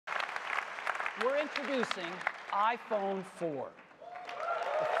we're introducing iPhone 4,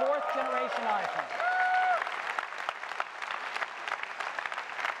 the 4th generation iPhone.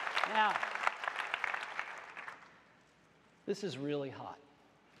 Now, this is really hot.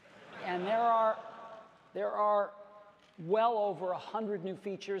 And there are well over 100 new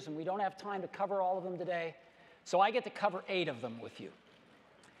features, and we don't have time to cover all of them today. So I get to cover 8 of them with you.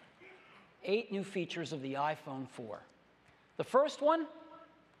 8 new features of the iPhone 4. The first one,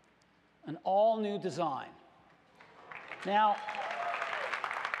 an all-new design. Now,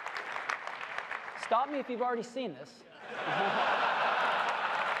 stop me if you've already seen this.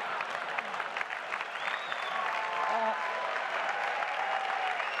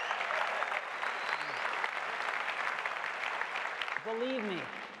 Believe me,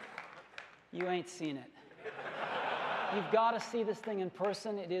 you ain't seen it. You've got to see this thing in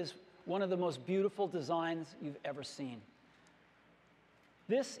person. It is one of the most beautiful designs you've ever seen.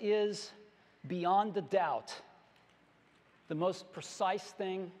 This is, beyond a doubt, the most precise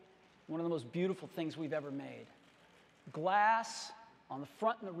thing, one of the most beautiful things we've ever made. Glass on the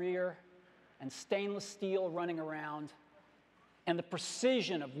front and the rear, and stainless steel running around, and the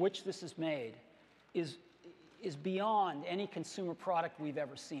precision of which this is made is beyond any consumer product we've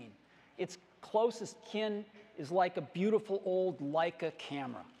ever seen. Its closest kin is like a beautiful old Leica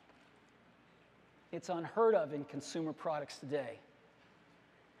camera. It's unheard of in consumer products today.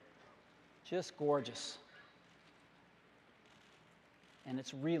 Just gorgeous. And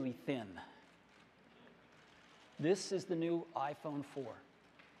it's really thin. This is the new iPhone 4.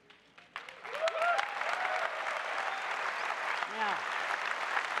 Now,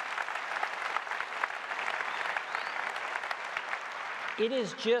 it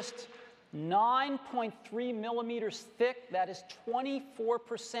is just 9.3 millimeters thick. That is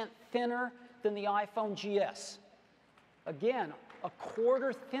 24% thinner than the iPhone GS. Again, a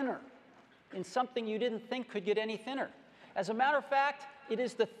quarter thinner in something you didn't think could get any thinner. As a matter of fact, it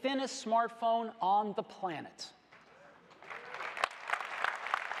is the thinnest smartphone on the planet.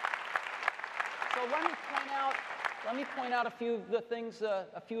 So let me point out a few of the things,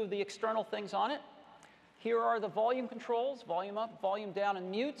 a few of the external things on it. Here are the volume controls: volume up, volume down,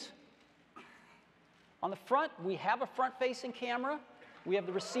 and mute. On the front, we have a front-facing camera. We have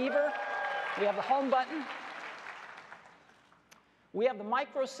the receiver. We have the home button. We have the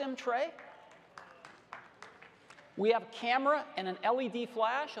micro SIM tray. We have a camera and an LED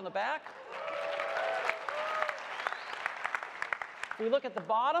flash on the back. If we look at the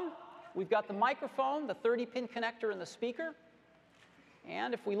bottom, we've got the microphone, the 30-pin connector, and the speaker.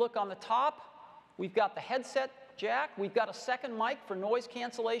 And if we look on the top, we've got the headset jack. We've got a second mic for noise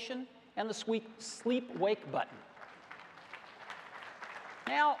cancellation, and the sleep-wake button.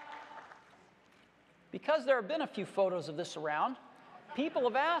 Now, because there have been a few photos of this around, people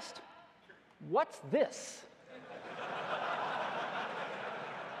have asked, what's this?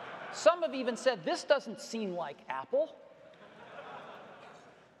 Some have even said, this doesn't seem like Apple.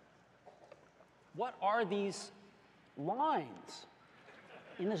 What are these lines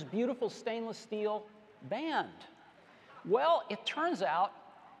in this beautiful stainless steel band? Well, it turns out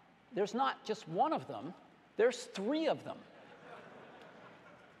there's not just one of them, there's 3 of them.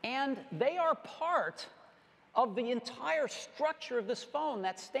 And they are part of the entire structure of this phone.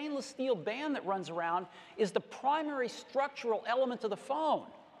 That stainless steel band that runs around is the primary structural element of the phone.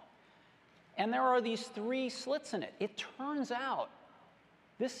 And there are these 3 slits in it. It turns out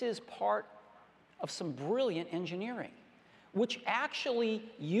this is part of some brilliant engineering, which actually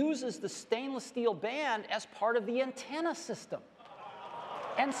uses the stainless steel band as part of the antenna system.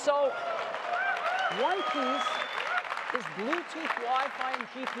 And so one piece is Bluetooth, Wi-Fi, and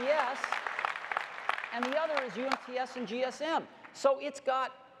GPS, and the other is UMTS and GSM. So it's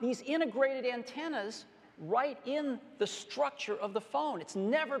got these integrated antennas right in the structure of the phone. It's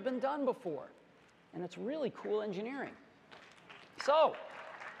never been done before. And it's really cool engineering. So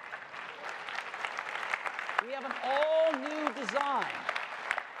we have an all-new design.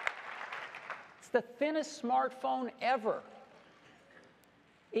 It's the thinnest smartphone ever.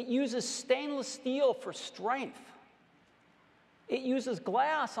 It uses stainless steel for strength. It uses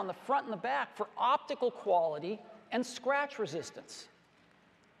glass on the front and the back for optical quality and scratch resistance.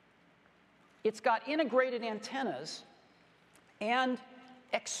 It's got integrated antennas and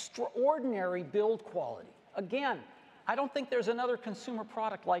extraordinary build quality. Again, I don't think there's another consumer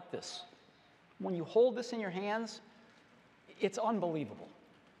product like this. When you hold this in your hands, it's unbelievable.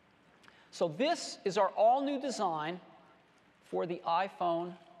 So this is our all-new design for the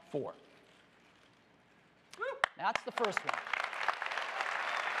iPhone 4. That's the first one.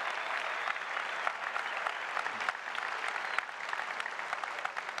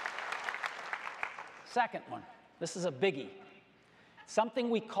 Second one, this is a biggie. Something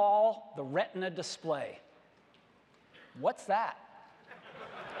we call the retina display. What's that?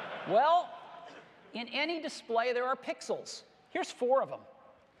 Well, in any display, there are pixels. Here's 4 of them.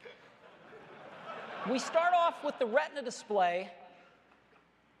 We start off with the retina display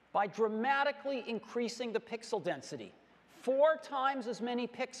by dramatically increasing the pixel density. 4 times as many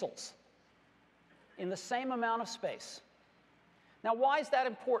pixels in the same amount of space. Now, why is that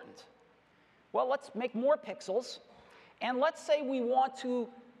important? Well, let's make more pixels, and let's say we want to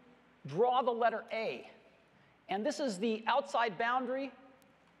draw the letter A. And this is the outside boundary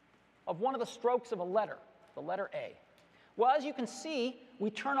of one of the strokes of a letter, the letter A. Well, as you can see, we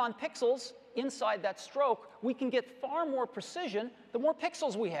turn on pixels inside that stroke. We can get far more precision the more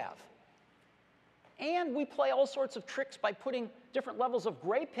pixels we have. And we play all sorts of tricks by putting different levels of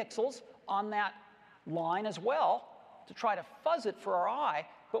gray pixels on that line as well to try to fuzz it for our eye.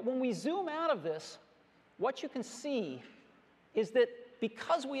 But when we zoom out of this, what you can see is that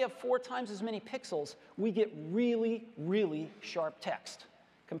because we have 4 times as many pixels, we get really, really sharp text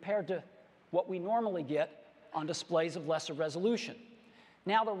compared to what we normally get on displays of lesser resolution.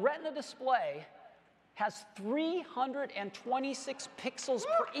 Now, the Retina display has 326 pixels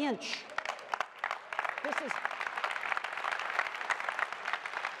per inch.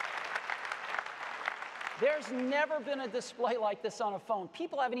 There's never been a display like this on a phone.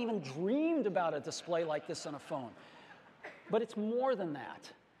 People haven't even dreamed about a display like this on a phone. But it's more than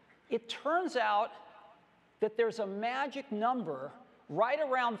that. It turns out that there's a magic number right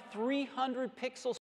around 300 pixels